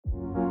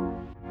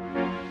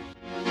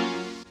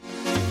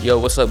Yo,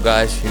 what's up,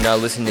 guys? You're now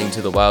listening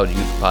to the Wild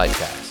Youth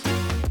Podcast.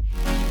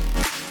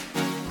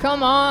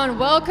 Come on,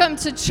 welcome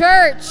to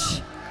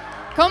church.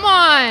 Come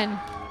on.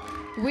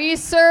 We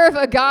serve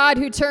a God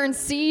who turns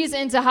seas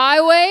into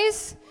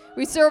highways.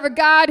 We serve a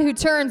God who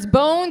turns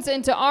bones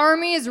into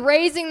armies,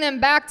 raising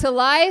them back to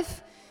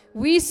life.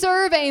 We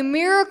serve a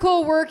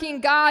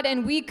miracle-working God,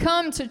 and we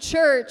come to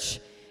church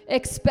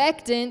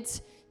expectant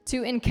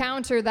to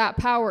encounter that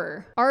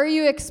power. Are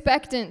you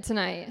expectant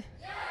tonight?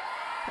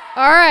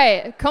 All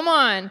right, come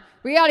on.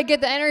 We got to get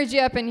the energy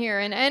up in here.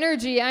 And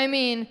energy, I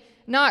mean,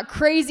 not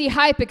crazy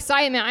hype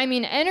excitement. I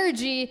mean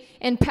energy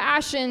and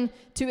passion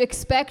to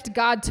expect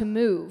God to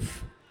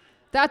move.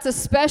 That's a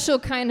special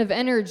kind of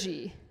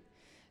energy.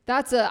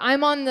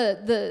 I'm on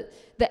the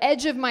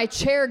edge of my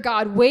chair,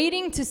 God,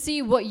 waiting to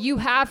see what you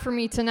have for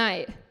me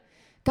tonight.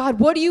 God,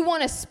 what do you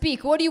want to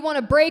speak? What do you want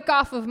to break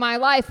off of my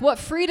life? What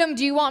freedom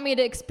do you want me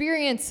to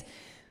experience?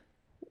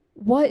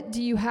 What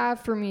do you have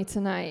for me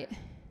tonight?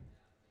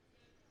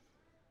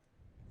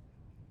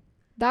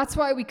 That's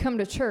why we come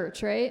to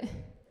church, right?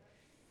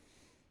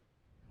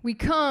 We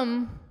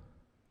come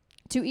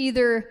to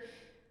either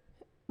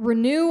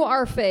renew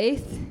our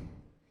faith,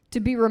 to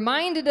be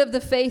reminded of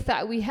the faith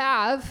that we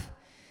have,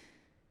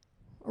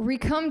 or we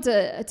come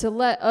to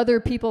let other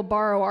people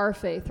borrow our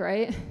faith,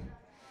 right?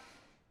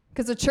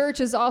 Because a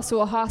church is also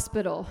a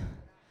hospital.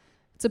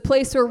 It's a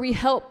place where we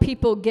help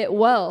people get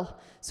well.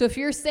 So if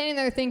you're standing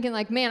there thinking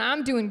like, man,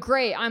 I'm doing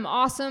great, I'm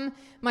awesome,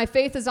 my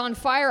faith is on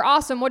fire,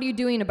 awesome, what are you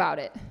doing about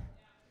it?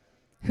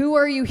 Who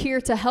are you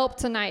here to help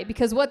tonight?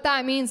 Because what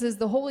that means is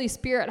the Holy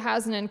Spirit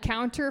has an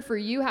encounter for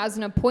you, has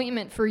an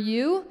appointment for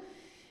you,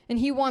 and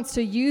he wants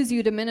to use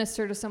you to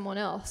minister to someone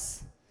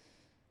else.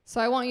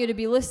 So I want you to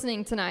be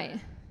listening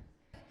tonight.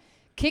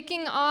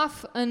 Kicking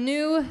off a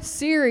new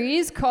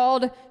series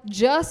called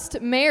Just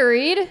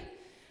Married.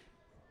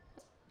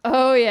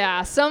 Oh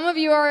yeah, some of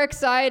you are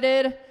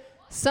excited.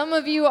 Some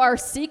of you are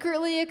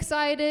secretly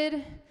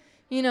excited.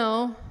 You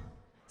know,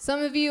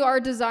 some of you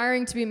are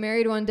desiring to be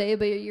married one day,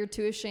 but you're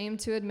too ashamed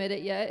to admit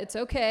it yet. It's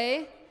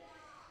okay.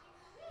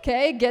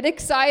 Okay, get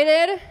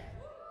excited.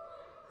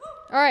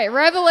 All right,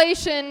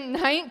 Revelation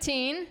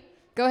 19.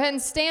 Go ahead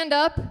and stand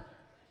up.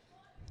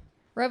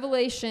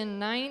 Revelation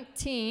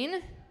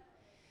 19.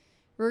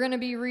 We're going to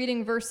be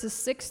reading verses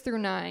 6 through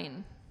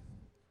 9.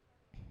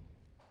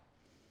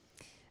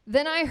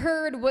 Then I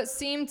heard what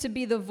seemed to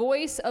be the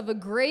voice of a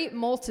great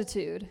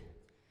multitude,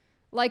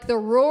 like the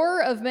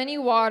roar of many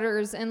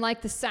waters and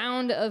like the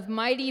sound of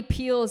mighty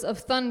peals of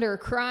thunder,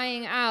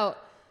 crying out,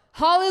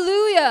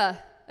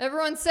 Hallelujah!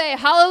 Everyone say,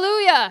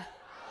 Hallelujah! Hallelujah!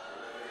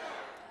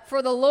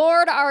 For the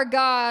Lord our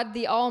God,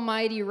 the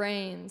Almighty,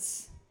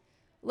 reigns.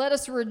 Let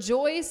us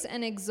rejoice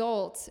and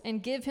exult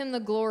and give him the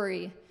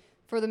glory,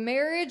 for the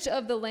marriage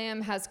of the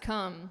Lamb has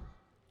come,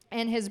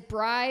 and his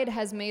bride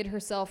has made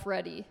herself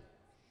ready.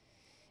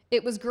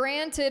 It was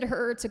granted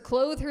her to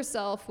clothe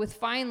herself with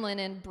fine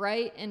linen,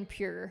 bright and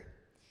pure.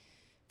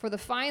 For the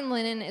fine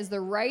linen is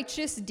the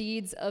righteous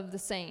deeds of the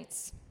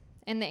saints.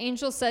 And the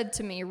angel said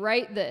to me,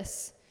 Write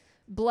this,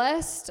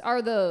 Blessed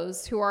are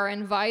those who are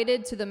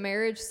invited to the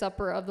marriage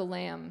supper of the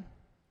Lamb.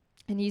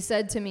 And he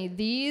said to me,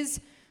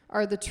 These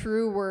are the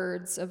true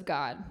words of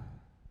God.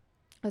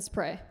 Let's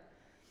pray.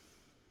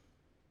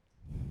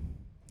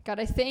 God,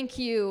 I thank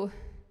you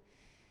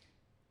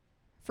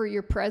for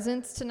your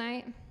presence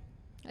tonight.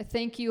 I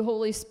thank you,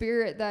 Holy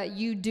Spirit, that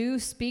you do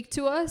speak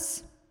to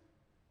us.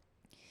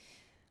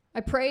 I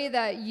pray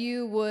that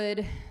you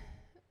would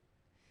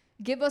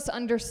give us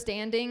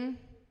understanding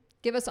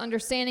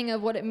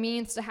of what it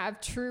means to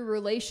have true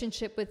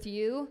relationship with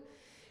you.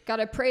 God,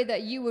 I pray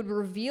that you would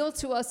reveal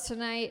to us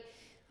tonight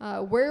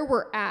where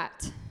we're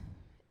at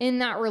in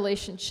that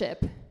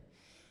relationship.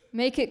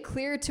 Make it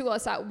clear to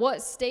us at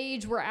what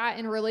stage we're at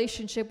in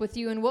relationship with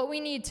you and what we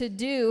need to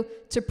do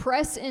to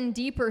press in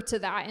deeper to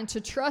that and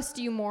to trust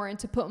you more and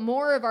to put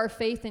more of our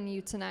faith in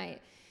you tonight.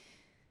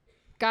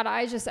 God,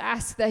 I just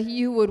ask that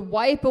you would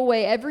wipe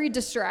away every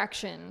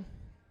distraction,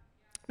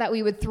 that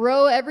we would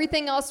throw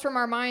everything else from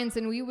our minds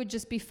and we would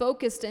just be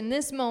focused in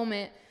this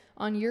moment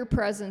on your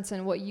presence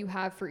and what you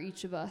have for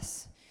each of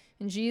us.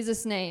 In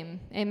Jesus' name,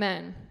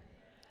 amen.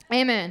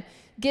 Amen.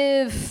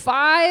 Give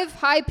five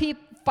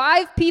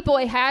people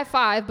a high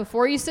five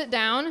before you sit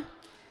down.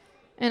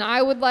 And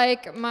I would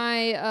like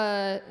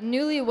my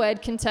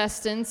newlywed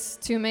contestants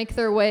to make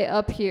their way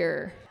up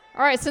here.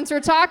 All right, since we're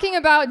talking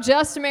about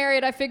Just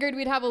Married, I figured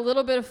we'd have a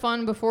little bit of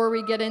fun before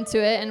we get into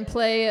it and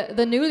play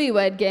the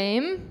newlywed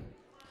game.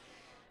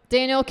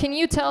 Daniel, can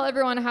you tell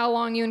everyone how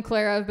long you and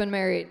Clara have been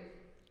married?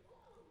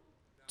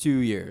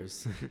 2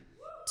 years.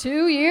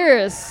 2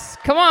 years.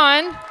 Come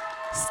on.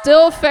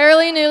 Still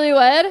fairly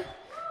newlywed.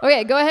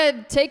 Okay, go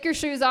ahead. Take your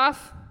shoes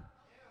off.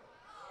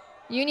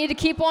 You need to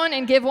keep one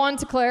and give one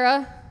to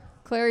Clara.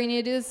 Clara, you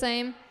need to do the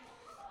same.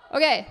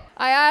 Okay,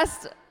 I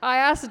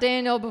asked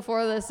Daniel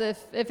before this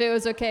if it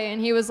was okay,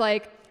 and he was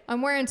like,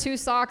 I'm wearing 2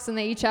 socks and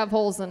they each have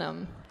holes in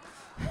them.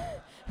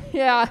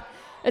 Yeah,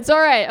 it's all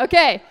right.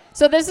 Okay,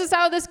 so this is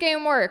how this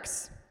game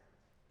works.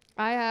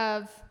 I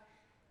have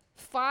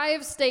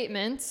 5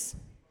 statements,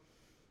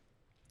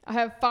 I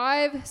have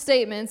 5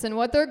 statements, and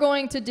what they're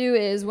going to do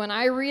is when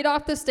I read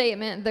off the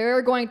statement,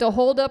 they're going to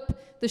hold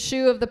up the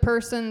shoe of the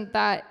person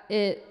that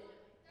it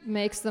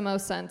makes the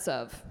most sense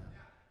of. Does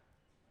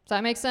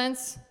that make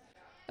sense?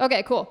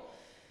 Okay, cool.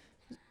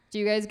 Do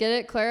you guys get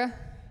it, Clara?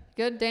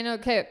 Good? Dana?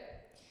 Okay.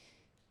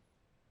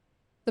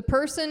 The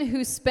person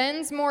who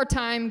spends more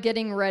time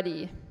getting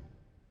ready.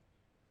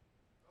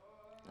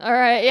 All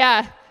right,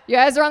 yeah. You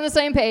guys are on the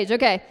same page.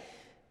 Okay.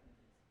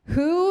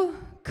 Who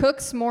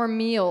cooks more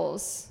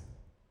meals?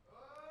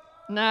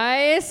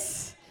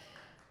 Nice.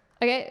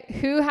 Okay.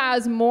 Who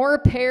has more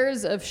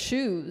pairs of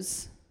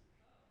shoes?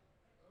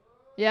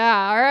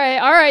 Yeah, all right.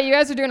 All right, you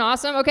guys are doing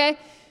awesome. Okay.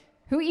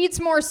 Who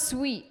eats more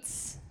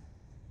sweets?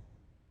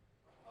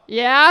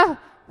 Yeah?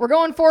 We're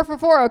going 4 for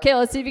 4. Okay,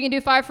 let's see if you can do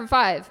 5 for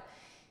 5.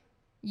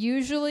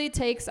 Usually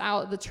takes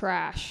out the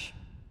trash.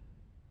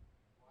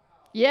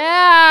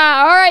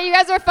 Yeah, all right, you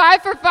guys are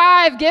 5 for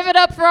 5. Give it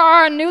up for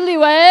our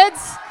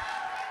newlyweds.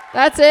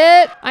 That's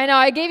it. I know,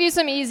 I gave you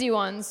some easy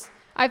ones.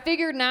 I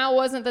figured now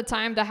wasn't the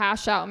time to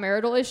hash out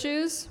marital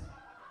issues,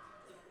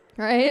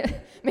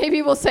 right?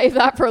 Maybe we'll save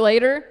that for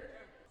later.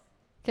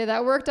 Okay,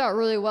 that worked out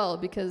really well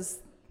because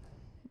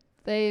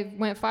they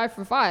went 5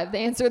 for 5.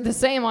 They answered the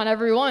same on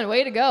every one.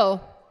 Way to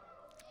go.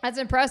 That's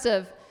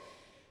impressive.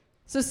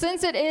 So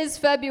since it is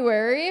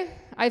February,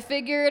 I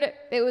figured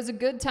it was a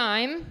good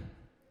time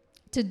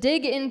to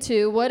dig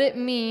into what it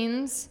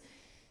means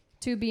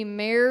to be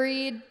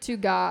married to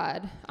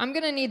God. I'm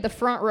going to need the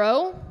front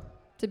row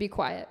to be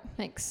quiet.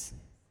 Thanks.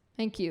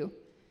 Thank you.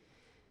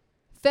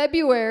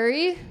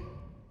 February,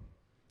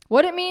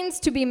 what it means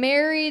to be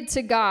married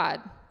to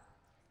God.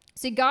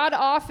 See, God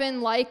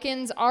often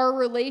likens our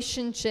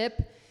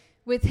relationship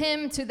with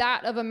him to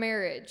that of a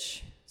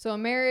marriage. So a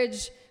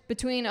marriage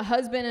between a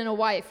husband and a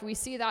wife. We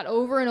see that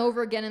over and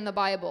over again in the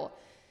Bible.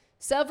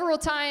 Several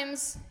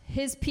times,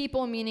 his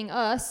people, meaning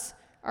us,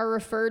 are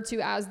referred to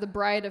as the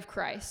bride of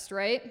Christ,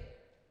 right?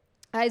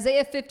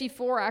 Isaiah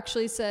 54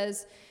 actually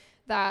says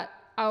that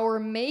our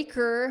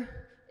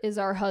maker is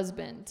our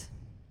husband,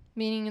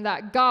 meaning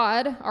that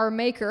God, our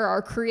maker,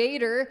 our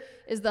creator,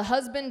 is the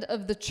husband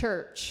of the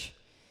church.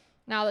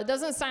 Now, that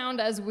doesn't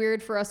sound as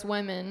weird for us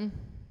women.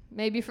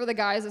 Maybe for the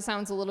guys it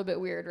sounds a little bit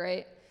weird,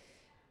 right?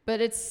 But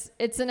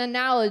it's an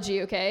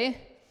analogy, okay?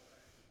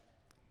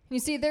 You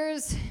see,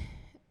 there's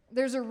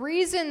a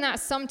reason that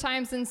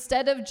sometimes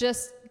instead of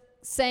just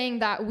saying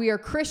that we are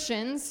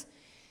Christians,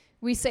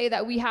 we say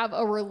that we have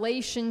a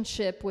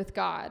relationship with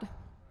God.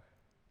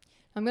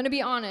 I'm going to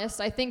be honest.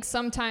 I think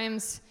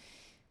sometimes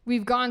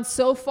we've gone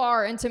so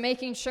far into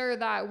making sure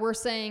that we're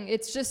saying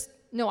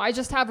I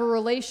just have a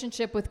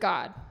relationship with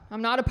God.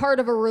 I'm not a part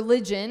of a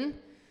religion.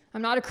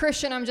 I'm not a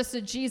Christian. I'm just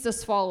a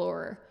Jesus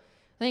follower.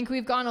 I think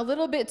we've gone a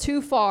little bit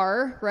too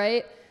far,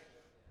 right?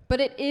 But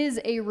it is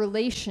a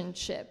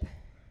relationship.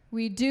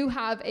 We do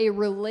have a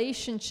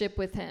relationship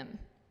with him.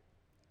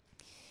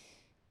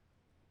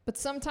 But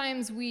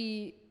sometimes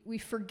we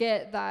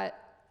forget that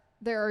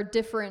there are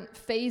different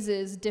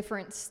phases,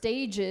 different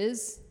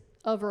stages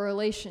of a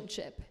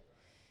relationship.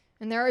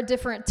 And there are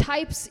different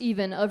types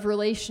even of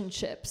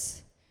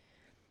relationships.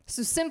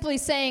 So simply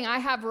saying I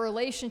have a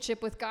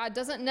relationship with God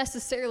doesn't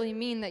necessarily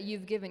mean that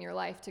you've given your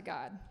life to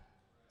God.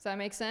 Does that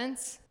make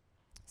sense?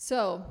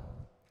 So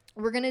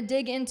we're going to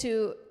dig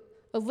into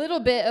a little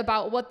bit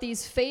about what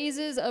these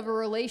phases of a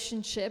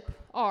relationship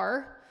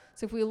are.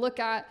 So if we look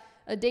at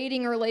a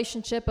dating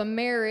relationship, a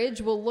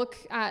marriage, we'll look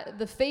at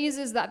the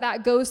phases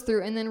that goes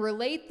through and then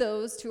relate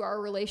those to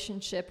our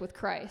relationship with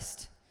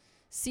Christ.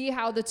 See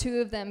how the two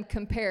of them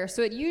compare.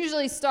 So it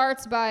usually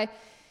starts by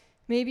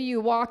maybe you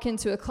walk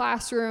into a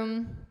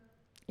classroom,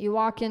 you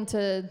walk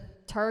into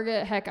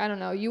Target, heck, I don't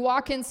know. You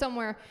walk in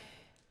somewhere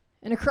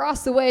and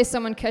across the way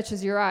someone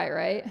catches your eye,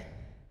 right?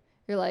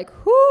 You're like,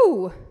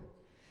 whoo,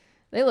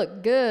 they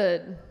look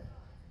good.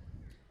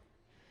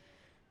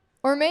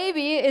 Or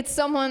maybe it's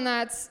someone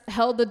that's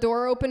held the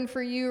door open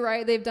for you,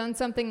 right? They've done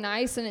something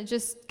nice and it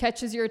just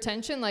catches your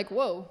attention like,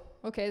 whoa,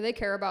 okay, they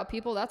care about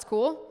people. That's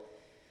cool.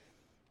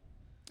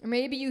 Or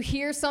maybe you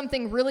hear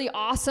something really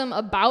awesome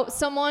about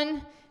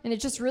someone and it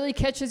just really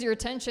catches your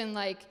attention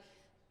like,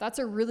 that's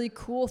a really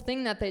cool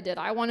thing that they did.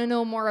 I want to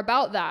know more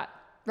about that,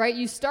 right?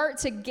 You start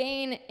to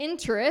gain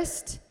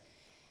interest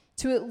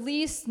to at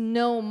least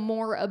know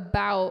more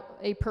about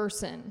a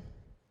person.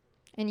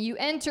 And you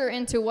enter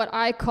into what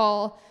I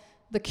call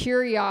the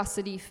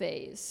curiosity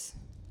phase.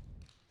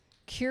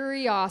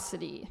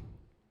 Curiosity.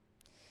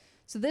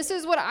 So this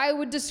is what I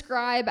would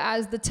describe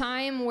as the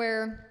time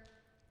where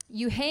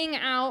you hang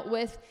out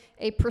with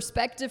a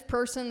prospective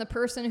person, the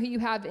person who you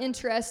have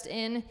interest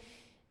in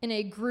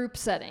a group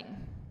setting,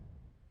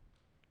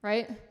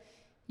 right?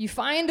 You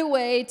find a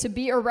way to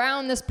be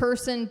around this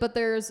person, but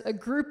there's a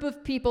group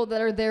of people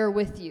that are there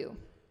with you.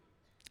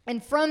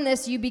 And from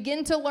this, you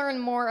begin to learn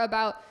more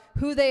about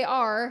who they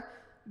are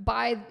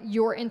by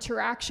your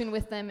interaction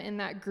with them in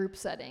that group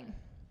setting.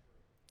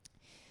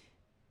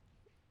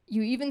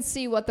 You even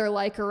see what they're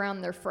like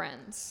around their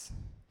friends.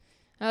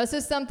 Now, this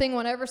is something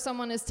whenever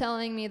someone is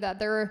telling me that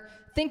they're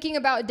thinking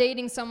about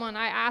dating someone,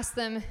 I ask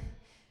them,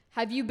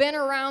 Have you been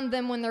around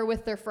them when they're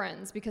with their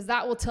friends? Because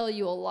that will tell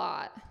you a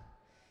lot.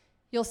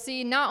 You'll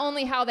see not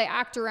only how they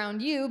act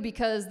around you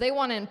because they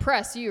want to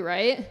impress you,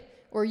 right?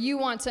 Or you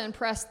want to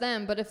impress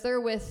them, but if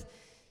they're with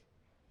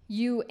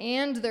you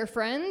and their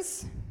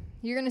friends,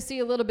 you're going to see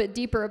a little bit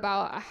deeper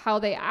about how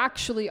they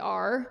actually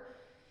are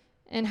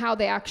and how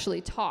they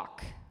actually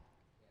talk.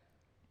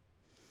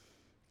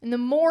 And the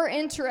more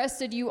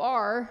interested you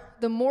are,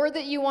 the more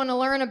that you want to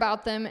learn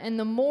about them, and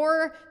the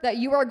more that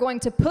you are going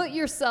to put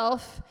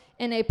yourself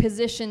in a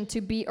position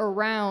to be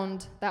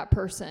around that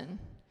person.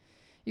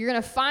 You're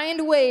going to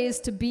find ways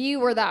to be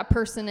where that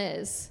person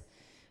is.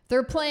 If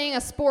they're playing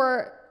a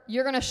sport,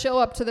 you're going to show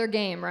up to their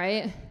game,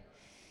 right?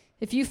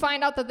 If you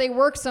find out that they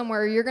work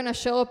somewhere, you're going to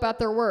show up at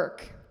their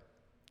work.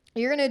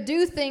 You're going to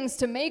do things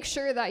to make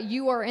sure that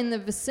you are in the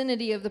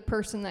vicinity of the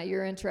person that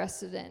you're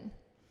interested in.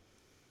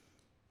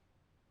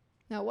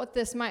 Now, what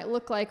this might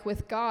look like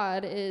with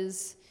God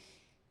is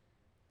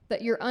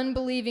that your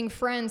unbelieving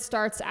friend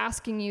starts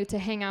asking you to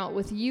hang out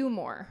with you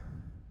more.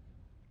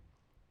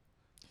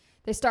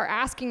 They start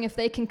asking if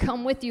they can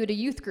come with you to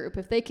youth group,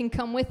 if they can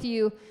come with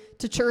you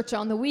to church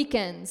on the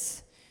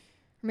weekends.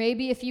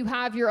 Maybe if you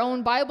have your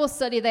own Bible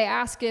study, they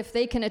ask if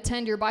they can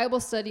attend your Bible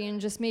study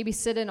and just maybe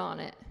sit in on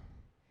it.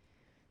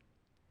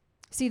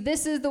 See,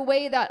 this is the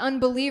way that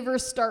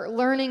unbelievers start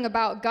learning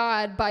about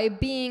God, by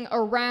being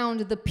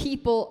around the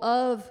people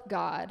of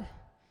God.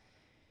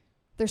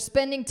 They're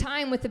spending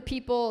time with the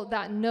people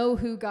that know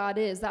who God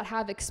is, that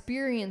have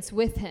experience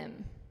with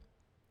him.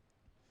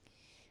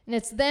 And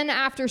it's then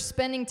after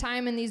spending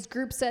time in these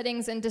group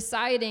settings and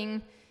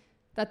deciding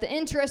that the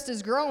interest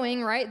is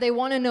growing, right? They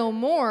want to know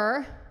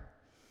more.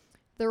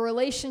 The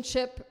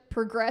relationship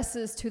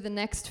progresses to the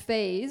next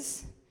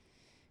phase,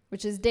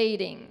 which is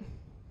dating.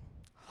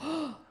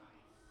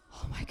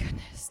 Oh my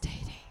goodness,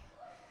 dating.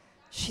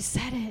 She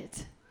said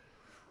it.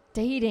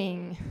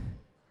 Dating.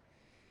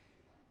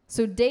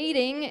 So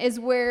dating is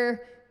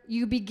where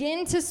you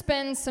begin to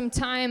spend some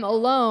time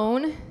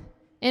alone,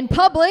 in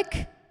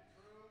public,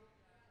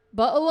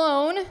 but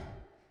alone.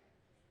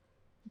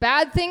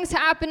 Bad things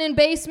happen in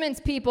basements,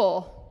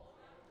 people.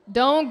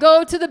 Don't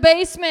go to the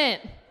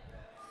basement.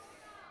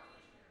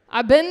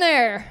 I've been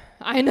there.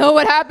 I know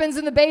what happens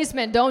in the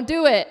basement. Don't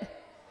do it.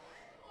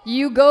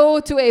 You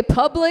go to a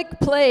public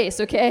place,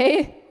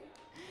 okay?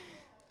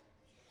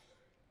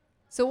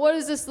 So what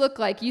does this look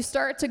like? You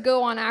start to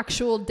go on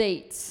actual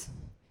dates.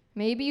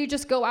 Maybe you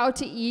just go out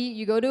to eat.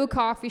 You go to a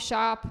coffee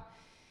shop.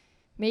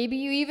 Maybe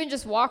you even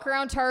just walk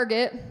around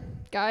Target.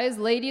 Guys,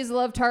 ladies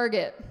love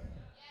Target.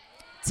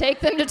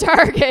 Take them to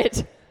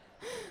Target.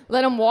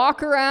 Let them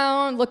walk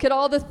around, look at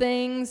all the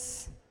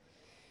things.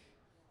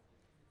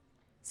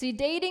 See,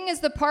 dating is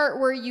the part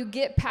where you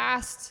get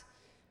past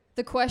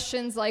the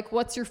questions like,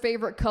 what's your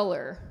favorite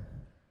color?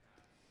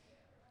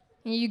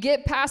 And you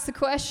get past the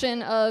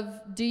question of,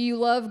 do you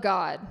love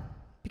God?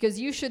 Because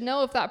you should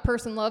know if that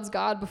person loves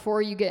God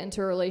before you get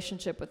into a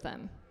relationship with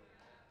them,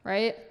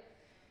 right?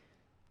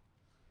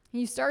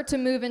 You start to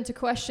move into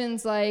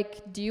questions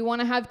like, do you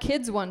want to have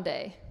kids one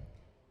day?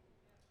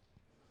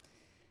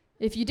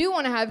 If you do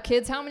want to have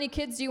kids, how many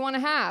kids do you want to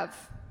have?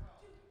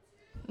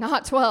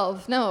 Not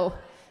 12, no.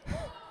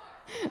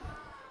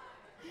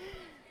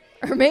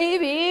 Or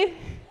maybe,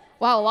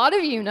 wow, a lot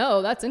of you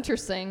know, that's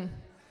interesting.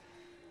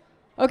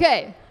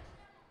 Okay.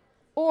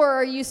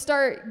 Or you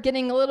start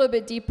getting a little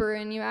bit deeper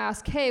and you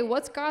ask, hey,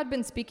 what's God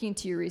been speaking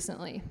to you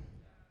recently?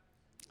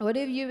 What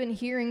have you been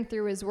hearing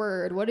through his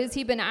word? What has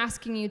he been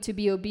asking you to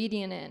be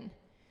obedient in?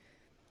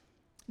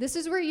 This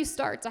is where you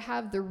start to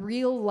have the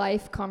real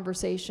life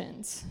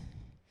conversations.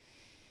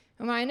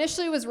 And when I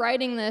initially was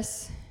writing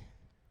this,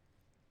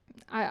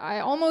 I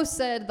almost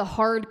said the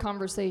hard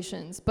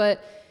conversations,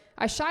 but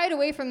I shied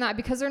away from that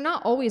because they're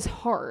not always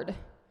hard.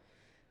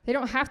 They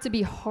don't have to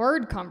be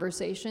hard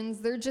conversations.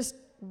 They're just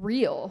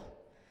real.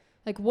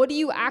 Like, what do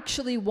you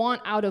actually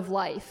want out of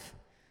life?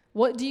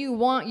 What do you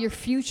want your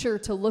future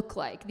to look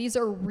like? These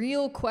are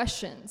real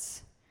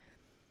questions.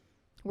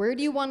 Where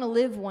do you want to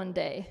live one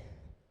day?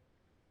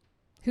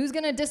 Who's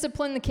going to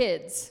discipline the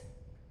kids?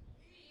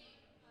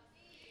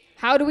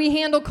 How do we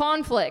handle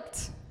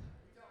conflict?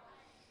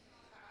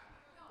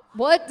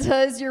 What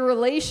does your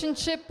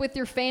relationship with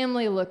your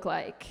family look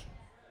like?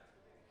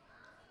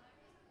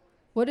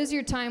 What does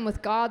your time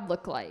with God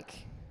look like?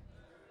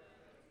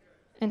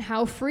 And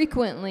how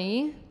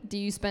frequently do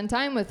you spend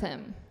time with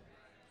him?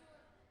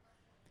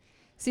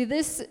 See,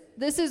 this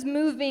is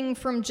moving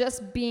from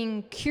just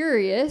being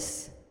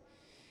curious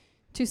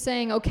to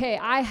saying, okay,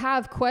 I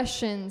have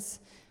questions,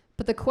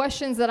 but the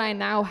questions that I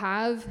now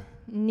have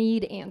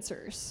need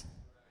answers.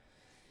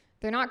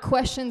 They're not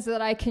questions that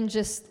I can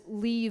just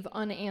leave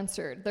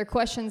unanswered. They're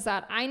questions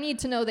that I need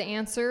to know the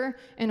answer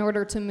in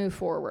order to move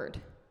forward.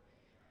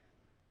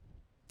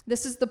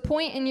 This is the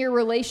point in your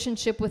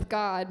relationship with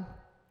God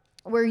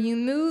where you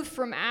move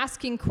from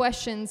asking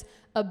questions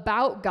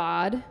about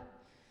God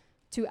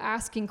to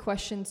asking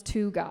questions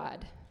to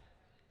God.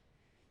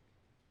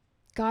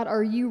 God,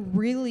 are you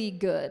really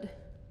good?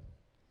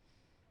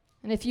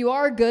 And if you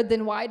are good,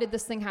 then why did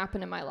this thing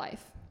happen in my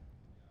life?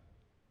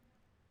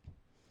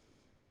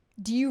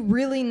 Do you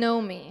really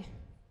know me?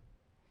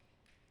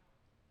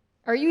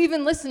 Are you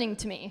even listening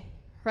to me,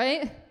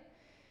 right?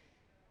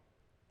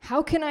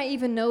 How can I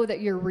even know that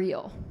you're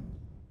real?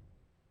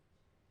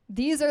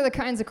 These are the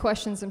kinds of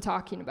questions I'm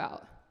talking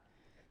about.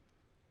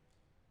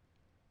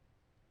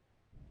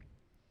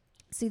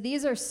 See,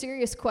 these are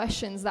serious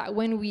questions that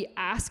when we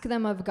ask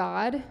them of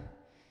God,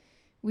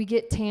 we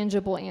get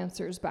tangible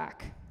answers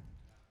back.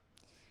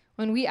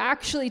 When we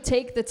actually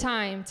take the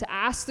time to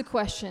ask the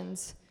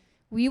questions,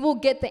 we will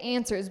get the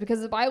answers,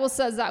 because the Bible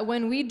says that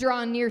when we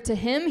draw near to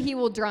him, he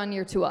will draw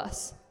near to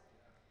us.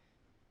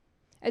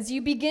 As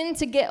you begin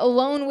to get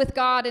alone with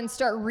God and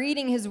start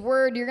reading his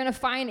word, you're going to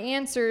find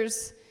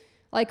answers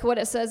like what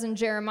it says in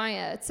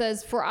Jeremiah. It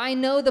says, "For I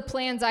know the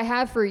plans I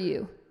have for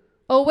you."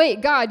 Oh,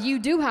 wait, God, you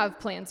do have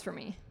plans for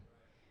me.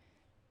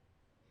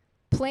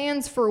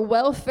 Plans for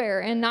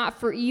welfare and not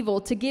for evil,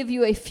 to give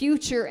you a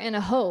future and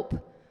a hope.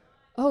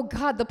 Oh,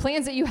 God, the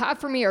plans that you have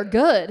for me are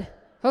good.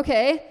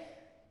 Okay.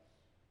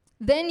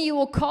 Then you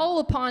will call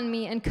upon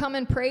me and come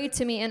and pray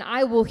to me, and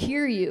I will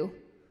hear you.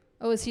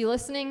 Oh, is he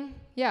listening?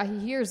 Yeah, he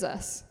hears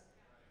us.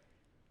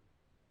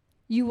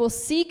 You will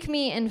seek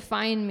me and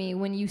find me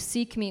when you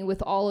seek me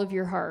with all of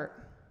your heart.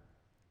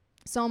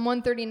 Psalm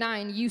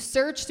 139, you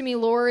searched me,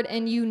 Lord,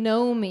 and you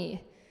know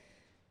me.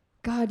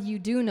 God, you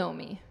do know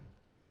me.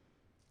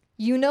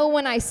 You know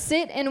when I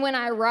sit and when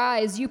I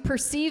rise. You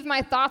perceive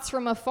my thoughts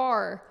from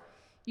afar.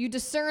 You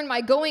discern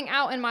my going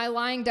out and my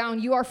lying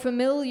down. You are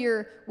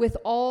familiar with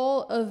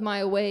all of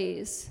my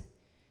ways.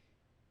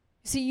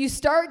 See, you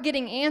start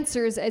getting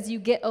answers as you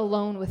get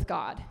alone with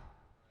God.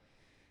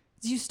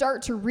 As you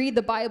start to read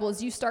the Bible,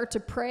 as you start to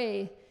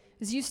pray,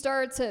 as you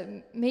start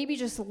to maybe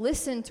just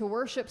listen to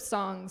worship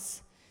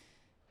songs,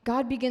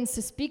 God begins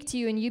to speak to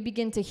you and you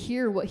begin to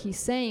hear what he's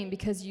saying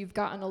because you've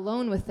gotten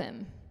alone with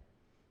him,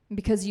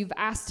 because you've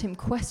asked him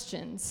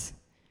questions.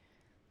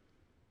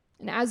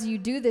 And as you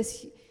do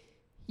this,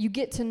 you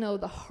get to know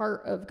the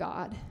heart of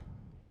God.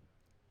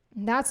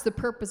 And that's the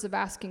purpose of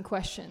asking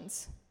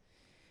questions.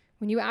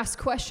 When you ask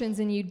questions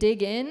and you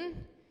dig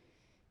in,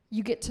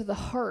 you get to the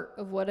heart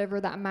of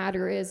whatever that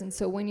matter is. And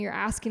so when you're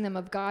asking them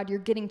of God, you're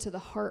getting to the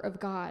heart of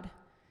God.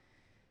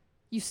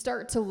 You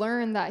start to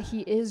learn that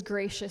he is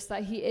gracious,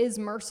 that he is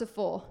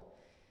merciful.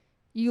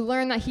 You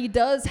learn that he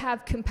does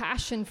have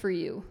compassion for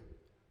you.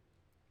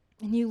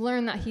 And you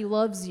learn that he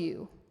loves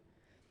you.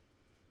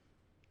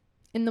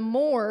 And the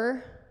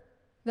more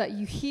that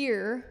you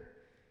hear,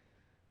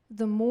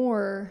 the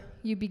more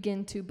you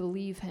begin to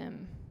believe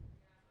him.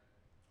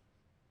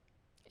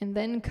 And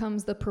then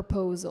comes the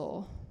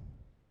proposal.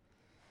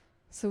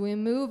 So we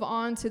move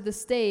on to the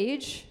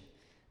stage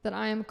that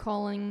I am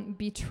calling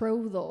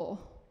betrothal.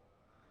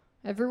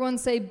 Everyone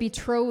say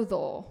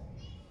betrothal.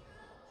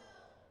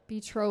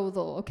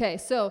 Betrothal. Okay,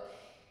 so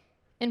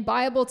in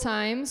Bible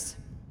times,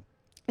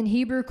 in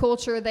Hebrew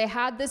culture, they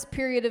had this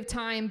period of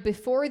time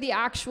before the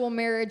actual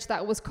marriage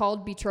that was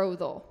called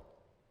betrothal.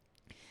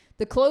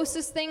 The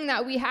closest thing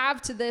that we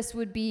have to this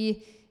would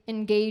be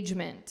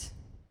engagement,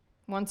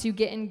 once you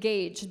get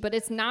engaged, but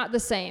it's not the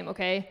same,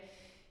 okay?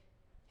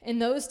 In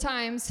those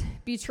times,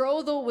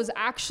 betrothal was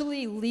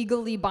actually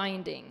legally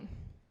binding.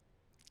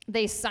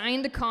 They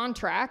signed a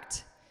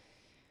contract.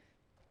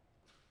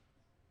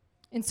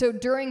 And so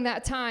during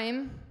that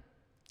time,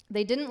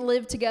 they didn't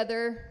live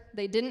together.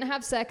 They didn't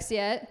have sex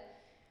yet.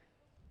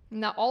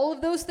 Now, all of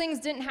those things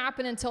didn't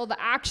happen until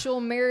the actual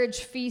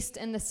marriage feast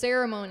and the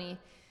ceremony.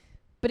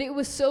 But it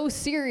was so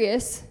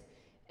serious,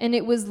 and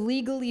it was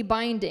legally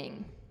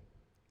binding.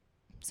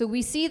 So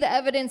we see the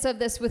evidence of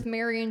this with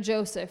Mary and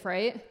Joseph,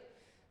 right?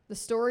 The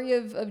story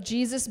of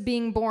Jesus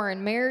being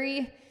born.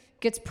 Mary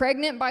gets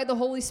pregnant by the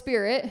Holy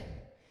Spirit,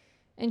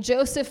 and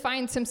Joseph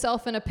finds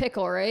himself in a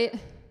pickle, right?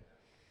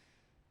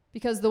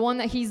 Because the one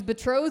that he's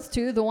betrothed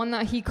to, the one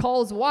that he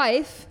calls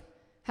wife,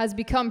 has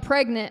become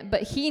pregnant,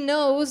 but he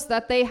knows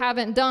that they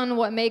haven't done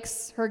what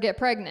makes her get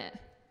pregnant.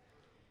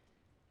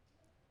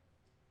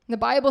 The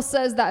Bible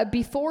says that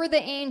before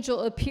the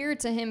angel appeared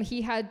to him,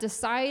 he had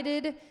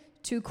decided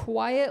to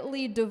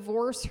quietly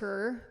divorce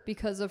her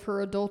because of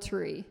her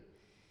adultery.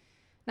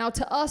 Now,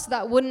 to us,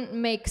 that wouldn't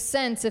make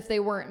sense if they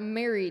weren't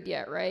married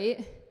yet,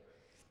 right?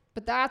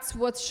 But that's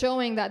what's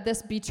showing that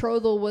this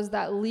betrothal was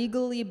that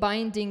legally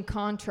binding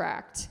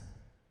contract.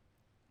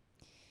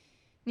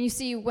 And you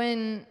see,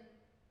 when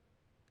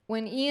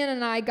Ian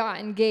and I got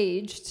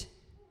engaged,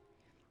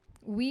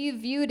 we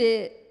viewed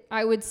it,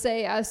 I would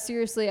say, as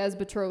seriously as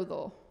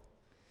betrothal.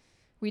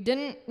 We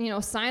didn't,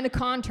 sign a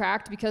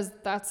contract because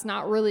that's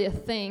not really a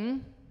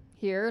thing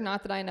here,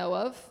 not that I know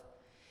of.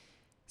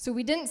 So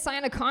we didn't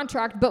sign a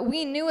contract, but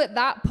we knew at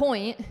that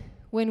point,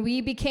 when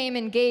we became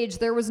engaged,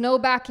 there was no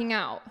backing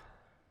out.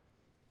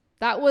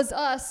 That was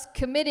us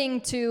committing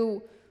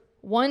to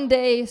one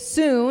day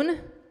soon,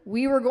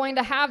 we were going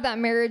to have that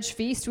marriage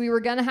feast, we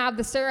were going to have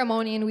the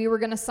ceremony, and we were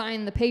going to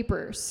sign the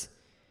papers.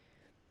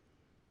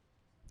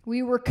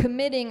 We were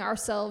committing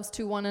ourselves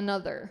to one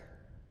another.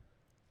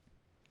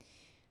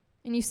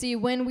 And you see,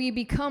 when we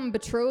become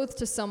betrothed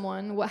to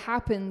someone, what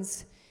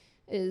happens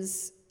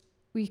is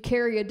we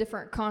carry a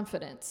different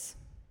confidence.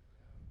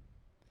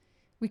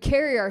 We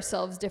carry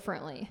ourselves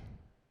differently.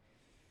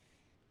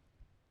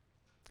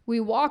 We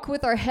walk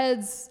with our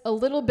heads a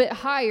little bit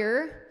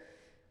higher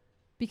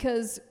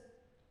because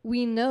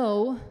we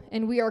know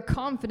and we are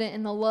confident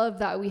in the love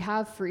that we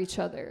have for each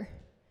other.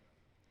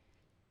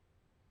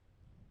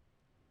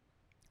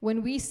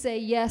 When we say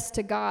yes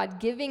to God,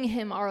 giving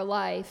him our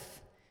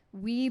life,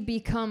 we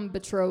become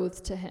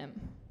betrothed to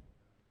him.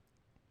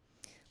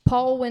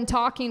 Paul, when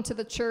talking to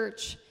the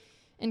church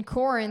in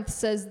Corinth,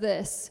 says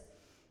this,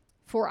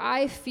 "For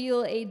I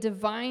feel a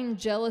divine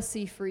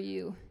jealousy for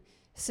you,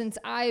 since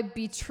I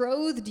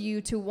betrothed you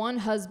to one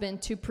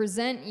husband to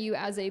present you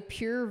as a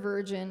pure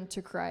virgin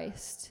to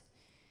Christ."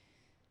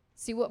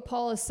 See, what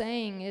Paul is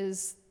saying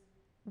is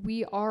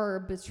we are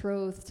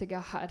betrothed to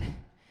God.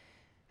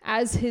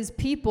 As his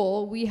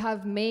people, we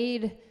have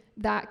made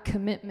that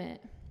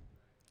commitment.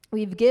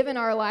 We've given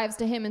our lives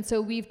to him, and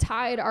so we've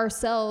tied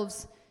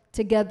ourselves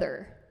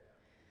together.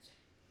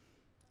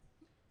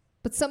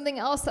 But something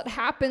else that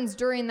happens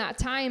during that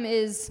time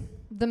is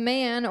the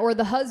man or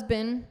the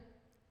husband,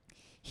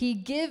 he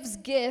gives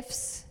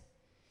gifts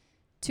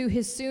to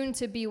his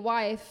soon-to-be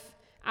wife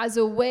as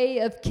a way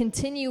of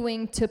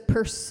continuing to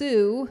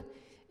pursue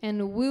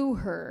and woo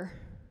her.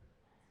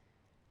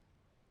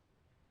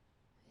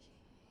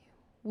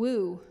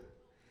 Woo.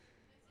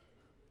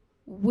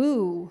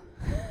 Woo.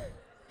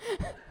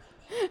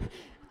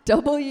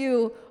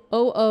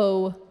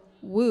 W-O-O,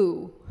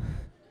 woo.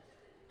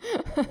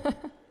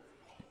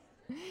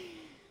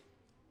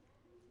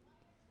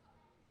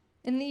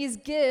 And these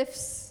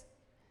gifts,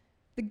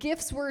 the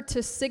gifts were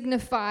to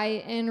signify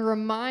and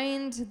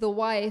remind the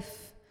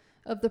wife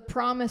of the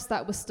promise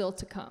that was still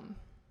to come.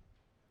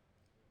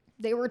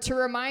 They were to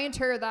remind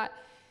her that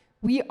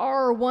we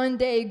are one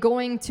day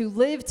going to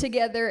live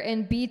together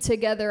and be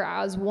together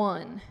as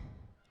one.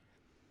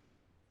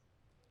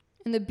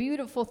 And the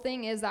beautiful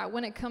thing is that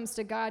when it comes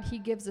to God, he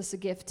gives us a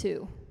gift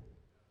too.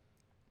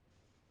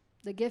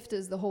 The gift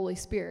is the Holy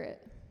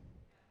Spirit.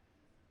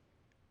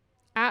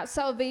 At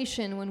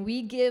salvation, when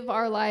we give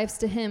our lives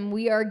to him,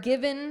 we are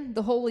given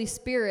the Holy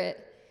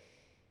Spirit.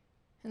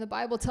 And the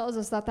Bible tells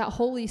us that that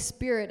Holy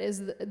Spirit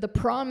is the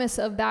promise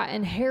of that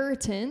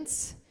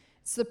inheritance.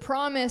 It's the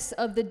promise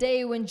of the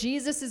day when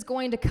Jesus is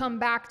going to come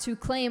back to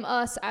claim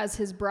us as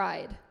his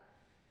bride.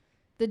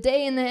 The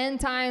day in the end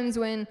times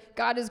when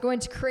God is going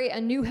to create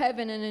a new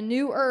heaven and a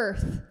new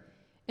earth,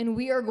 and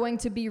we are going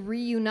to be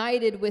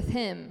reunited with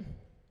him.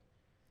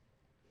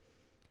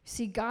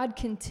 See, God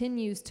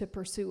continues to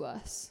pursue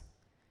us.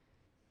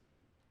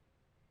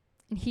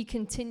 And he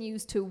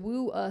continues to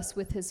woo us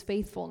with his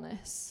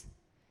faithfulness.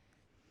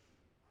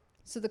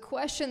 So the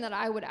question that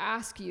I would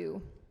ask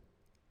you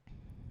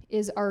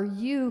is, are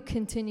you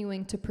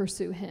continuing to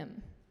pursue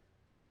him?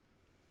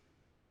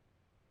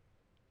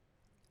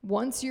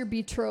 Once you're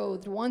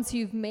betrothed, once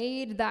you've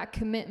made that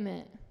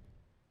commitment,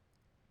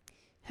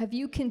 have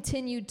you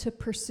continued to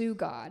pursue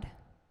God?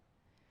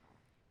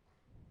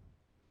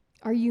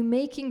 Are you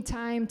making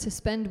time to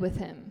spend with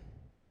him?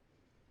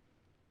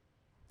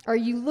 Are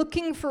you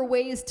looking for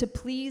ways to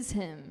please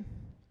him?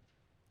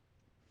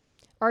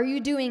 Are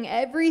you doing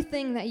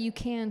everything that you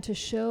can to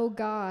show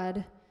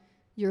God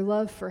your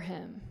love for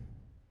him?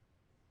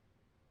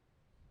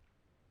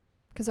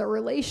 Because our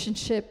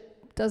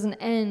relationship doesn't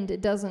end,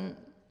 it doesn't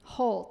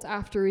halt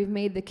after we've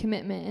made the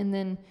commitment, and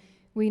then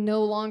we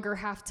no longer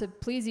have to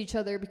please each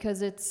other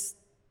because it's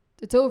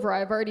over.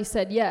 I've already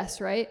said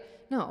yes, right?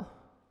 No.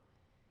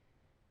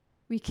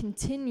 We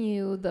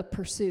continue the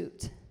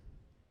pursuit.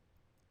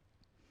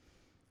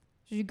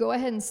 Should you go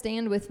ahead and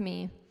stand with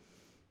me?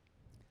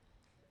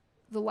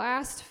 The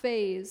last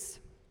phase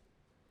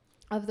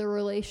of the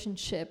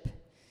relationship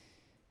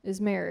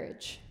is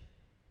marriage.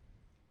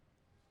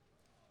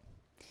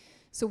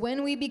 So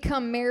when we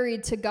become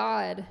married to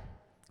God,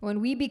 when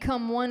we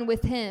become one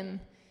with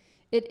him,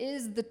 it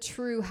is the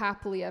true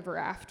happily ever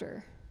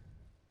after.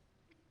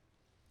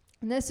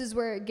 And this is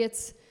where it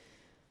gets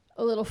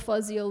a little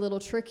fuzzy, a little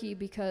tricky,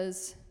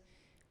 because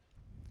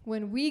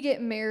when we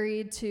get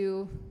married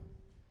to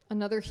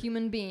another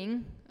human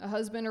being, a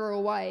husband or a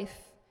wife,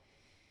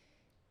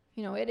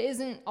 it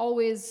isn't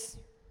always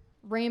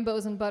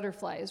rainbows and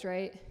butterflies,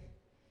 right?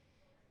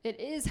 It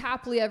is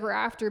happily ever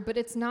after, but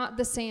it's not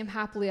the same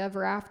happily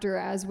ever after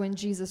as when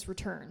Jesus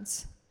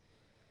returns.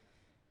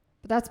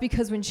 But that's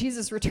because when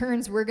Jesus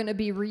returns, we're going to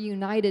be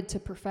reunited to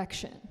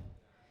perfection.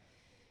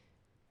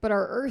 But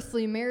our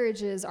earthly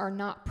marriages are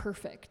not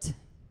perfect.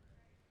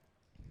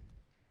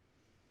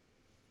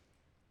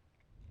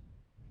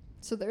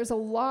 So there's a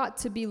lot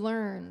to be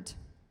learned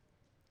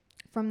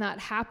from that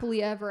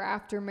happily ever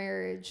after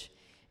marriage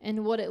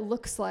and what it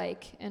looks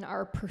like in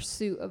our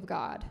pursuit of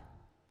God.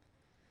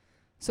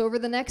 So over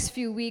the next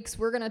few weeks,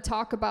 we're going to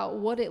talk about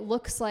what it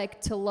looks like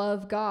to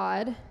love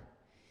God,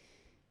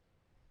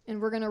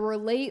 and we're going to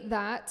relate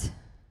that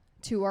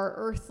to our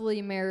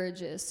earthly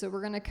marriages. So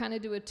we're going to kind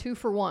of do a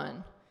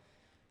 2-for-1,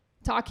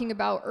 talking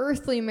about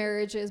earthly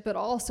marriages, but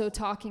also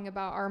talking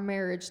about our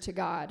marriage to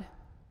God.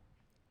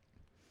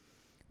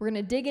 We're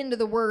going to dig into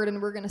the Word,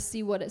 and we're going to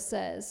see what it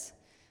says.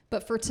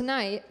 But for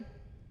tonight,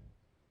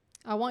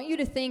 I want you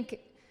to think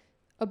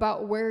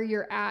about where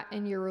you're at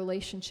in your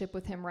relationship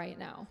with him right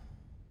now.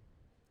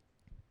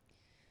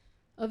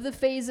 Of the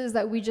phases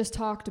that we just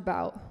talked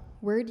about,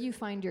 where do you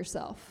find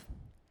yourself?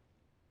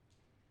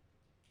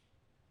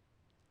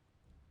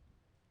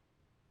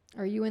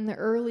 Are you in the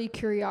early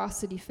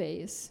curiosity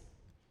phase?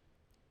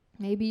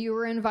 Maybe you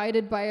were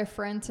invited by a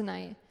friend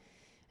tonight,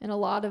 and a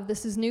lot of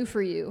this is new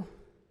for you.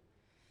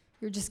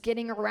 You're just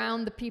getting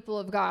around the people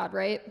of God,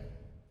 right?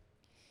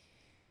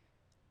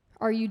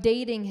 Are you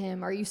dating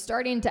him? Are you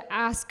starting to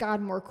ask God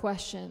more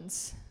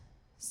questions?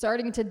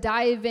 Starting to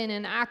dive in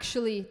and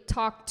actually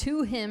talk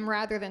to him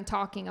rather than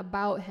talking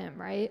about him,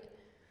 right?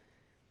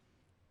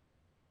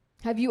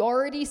 Have you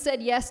already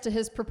said yes to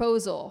his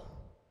proposal?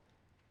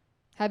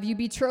 Have you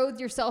betrothed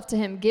yourself to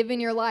him, given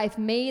your life,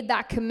 made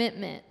that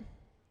commitment?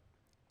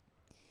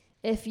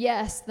 If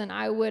yes, then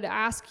I would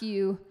ask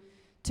you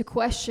to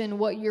question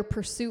what your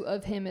pursuit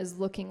of him is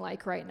looking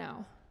like right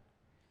now.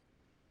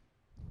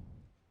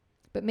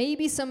 But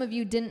maybe some of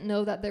you didn't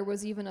know that there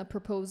was even a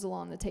proposal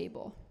on the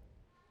table.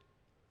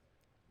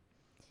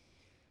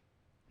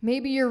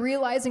 Maybe you're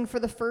realizing for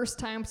the first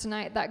time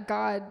tonight that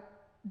God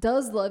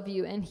does love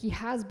you and he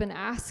has been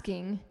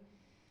asking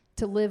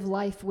to live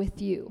life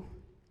with you.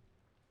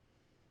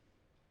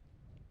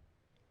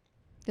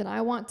 Then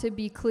I want to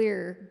be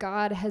clear,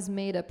 God has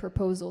made a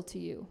proposal to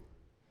you.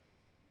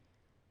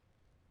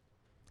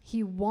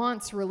 He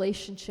wants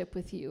relationship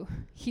with you.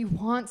 He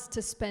wants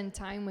to spend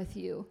time with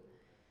you.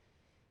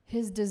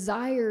 His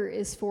desire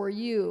is for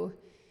you.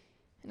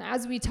 And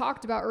as we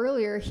talked about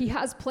earlier, he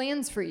has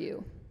plans for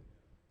you.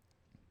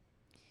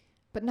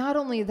 But not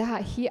only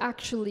that, he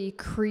actually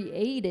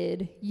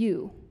created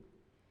you.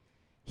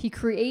 He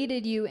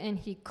created you and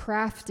he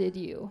crafted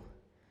you.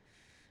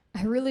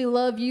 I really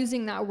love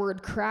using that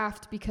word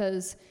craft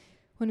because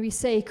when we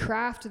say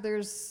craft,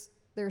 there's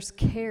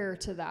care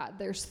to that.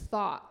 There's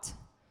thought.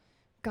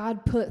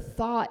 God put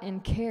thought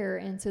and care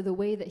into the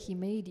way that he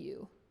made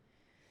you.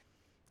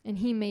 And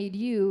he made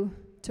you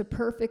to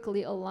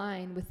perfectly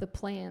align with the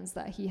plans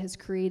that he has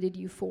created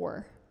you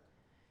for.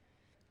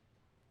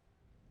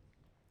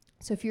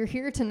 So if you're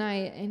here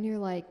tonight and you're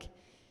like,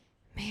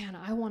 man,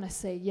 I want to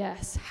say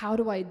yes. How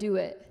do I do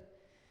it?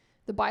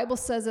 The Bible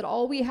says that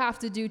all we have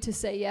to do to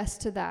say yes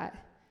to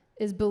that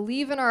is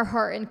believe in our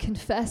heart and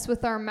confess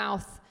with our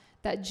mouth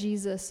that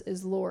Jesus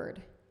is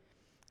Lord.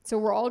 So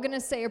we're all going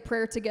to say a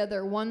prayer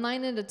together, one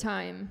line at a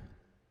time.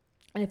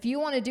 And if you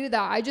want to do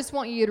that, I just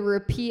want you to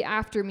repeat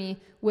after me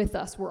with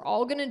us. We're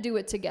all going to do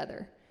it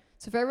together.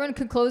 So if everyone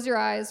could close your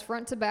eyes,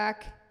 front to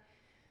back.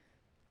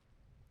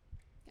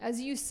 As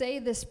you say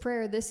this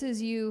prayer, this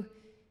is you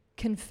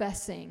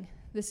confessing.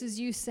 This is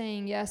you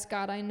saying, yes,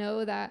 God, I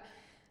know that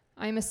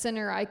I'm a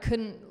sinner. I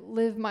couldn't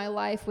live my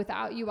life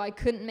without you. I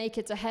couldn't make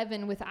it to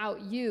heaven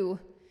without you.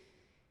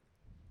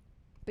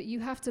 But you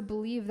have to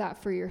believe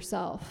that for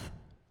yourself.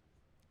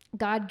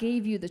 God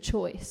gave you the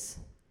choice.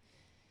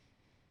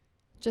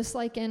 Just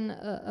like in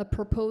a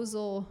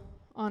proposal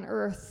on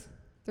earth,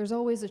 there's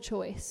always a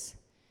choice.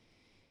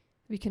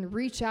 We can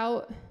reach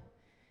out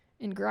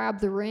and grab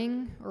the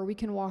ring, or we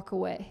can walk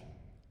away.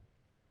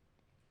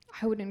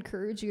 I would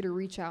encourage you to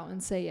reach out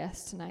and say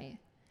yes tonight.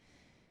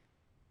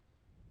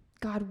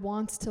 God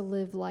wants to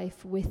live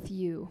life with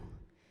you.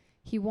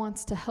 He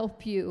wants to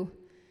help you.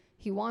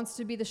 He wants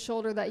to be the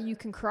shoulder that you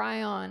can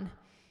cry on.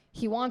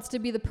 He wants to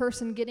be the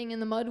person getting in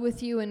the mud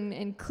with you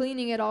and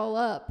cleaning it all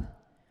up.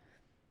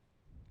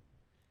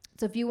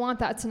 So if you want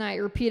that tonight,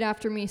 repeat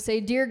after me. Say,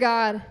 Dear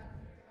God,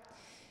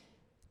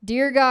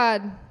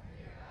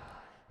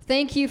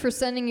 thank you for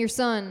sending your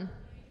son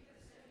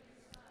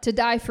to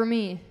die for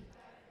me.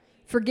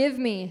 Forgive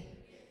me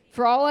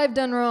for all I've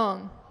done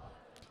wrong.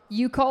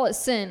 You call it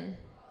sin.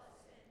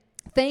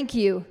 Thank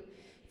you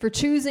for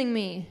choosing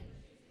me.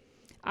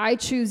 I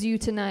choose you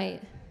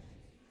tonight.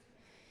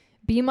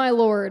 Be my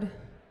Lord.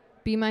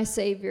 Be my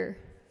Savior.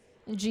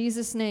 In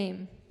Jesus'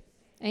 name,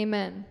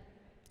 amen.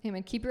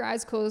 Amen. Keep your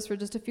eyes closed for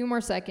just a few more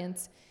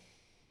seconds.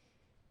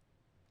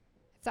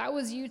 If that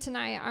was you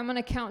tonight, I'm going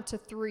to count to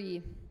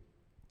 3.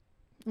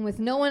 And with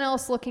no one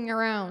else looking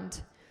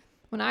around,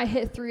 when I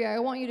hit 3, I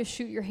want you to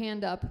shoot your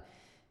hand up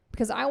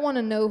because I want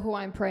to know who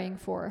I'm praying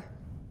for.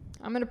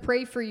 I'm going to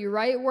pray for you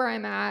right where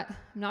I'm at.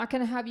 I'm not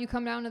going to have you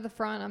come down to the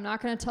front. I'm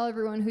not going to tell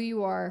everyone who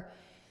you are.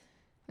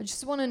 I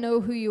just want to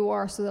know who you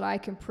are so that I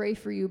can pray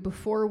for you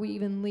before we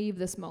even leave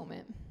this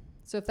moment.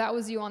 So if that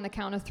was you on the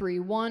count of 3,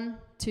 1,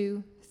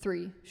 2,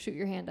 3, shoot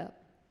your hand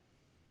up.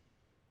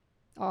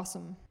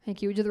 Awesome.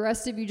 Thank you. Would the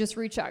rest of you just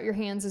reach out your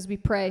hands as we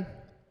pray?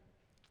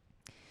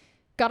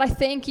 God, I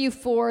thank you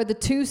for the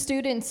 2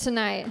 students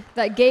tonight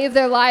that gave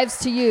their lives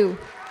to you.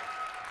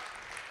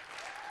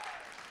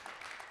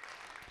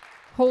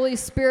 Holy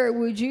Spirit,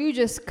 would you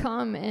just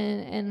come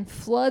and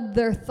flood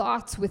their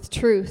thoughts with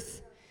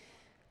truth?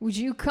 Would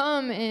you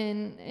come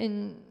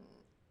and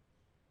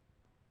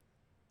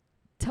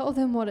tell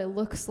them what it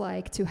looks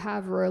like to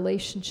have a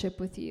relationship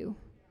with you?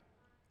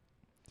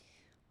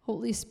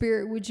 Holy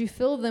Spirit, would you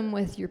fill them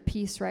with your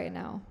peace right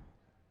now?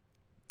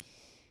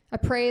 I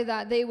pray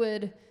that they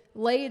would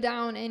lay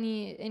down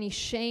any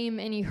shame,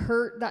 any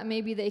hurt that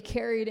maybe they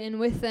carried in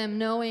with them,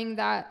 knowing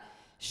that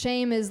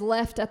shame is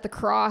left at the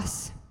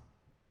cross,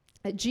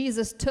 that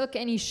Jesus took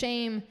any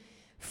shame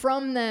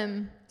from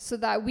them so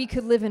that we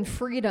could live in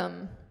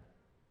freedom.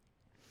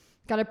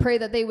 God, I pray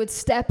that they would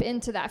step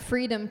into that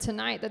freedom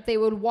tonight, that they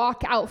would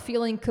walk out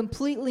feeling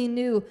completely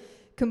new,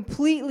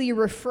 completely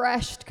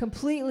refreshed,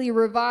 completely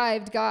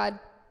revived, God.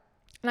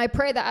 And I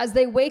pray that as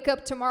they wake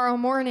up tomorrow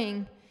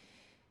morning,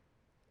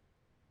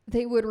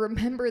 they would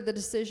remember the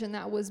decision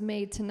that was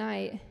made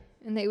tonight,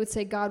 and they would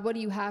say, God, what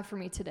do you have for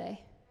me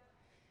today?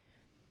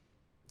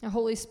 Now,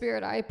 Holy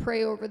Spirit, I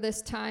pray over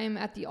this time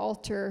at the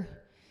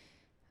altar.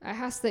 I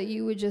ask that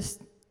you would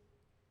just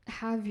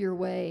have your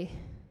way.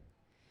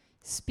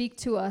 Speak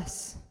to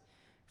us.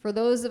 For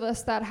those of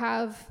us that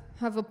have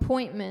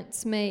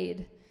appointments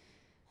made,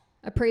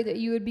 I pray that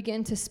you would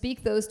begin to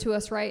speak those to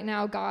us right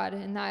now, God,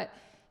 and that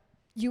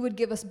you would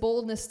give us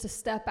boldness to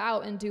step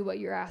out and do what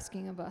you're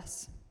asking of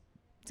us.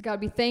 So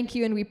God, we thank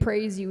you and we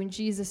praise you in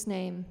Jesus'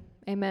 name.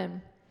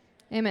 Amen.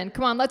 Amen.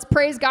 Come on, let's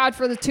praise God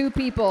for the two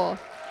people.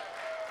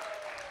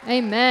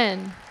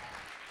 Amen.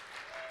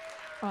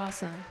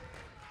 Awesome.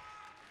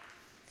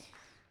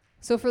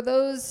 So for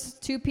those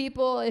two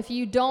people, if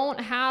you don't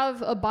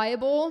have a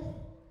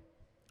Bible,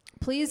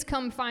 please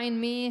come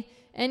find me.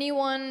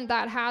 Anyone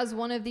that has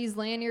one of these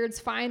lanyards,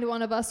 find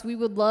one of us. We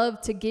would love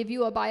to give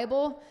you a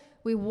Bible.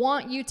 We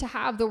want you to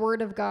have the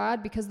Word of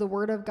God because the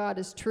Word of God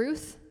is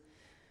truth.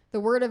 The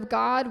Word of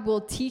God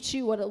will teach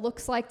you what it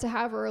looks like to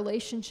have a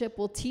relationship,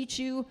 will teach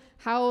you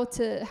how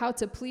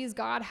to please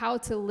God, how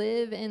to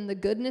live in the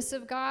goodness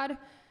of God.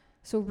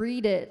 So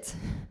read it.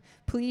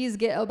 Please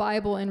get a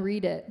Bible and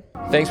read it.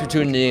 Thanks for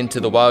tuning in to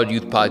the Wild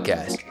Youth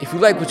Podcast. If you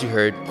like what you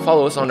heard,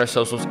 follow us on our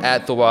socials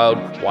at The Wild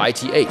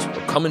YTH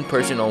or come in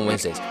person on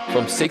Wednesdays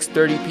from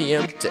 6:30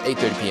 p.m. to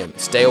 8:30 p.m.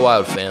 Stay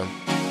wild, fam.